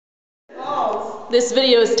This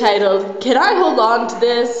video is titled, "Can I hold on to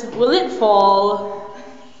this? Will it fall?"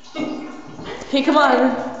 Hey, come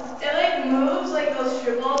on. It like moves like those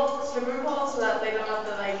stripper poles so that they don't have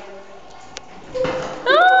to like.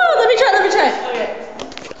 Oh, let me try. Okay.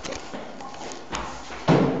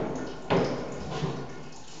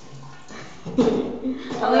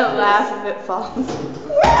 I'm gonna laugh if it falls.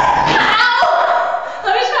 Ow!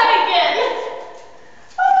 Let me try again.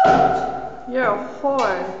 You're a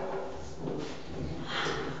whore.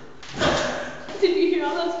 Did you hear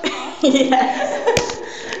all those falls? Yes.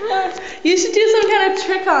 You should do some kind of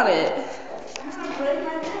trick on it. I'm gonna break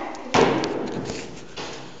my neck.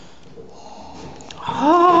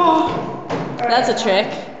 Oh, that's a trick.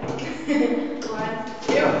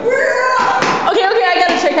 Okay, I got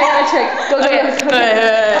a trick. Go.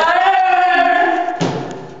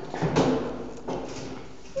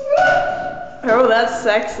 Oh, that's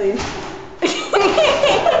sexy.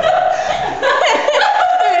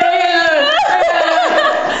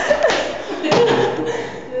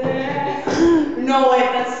 No way,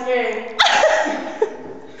 that's scary.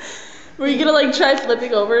 Were you gonna like try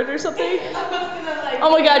flipping over it or something? I was gonna like. Oh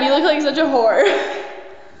my god, you look like such a whore.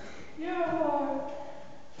 You're a whore.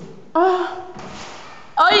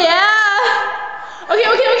 Oh yeah.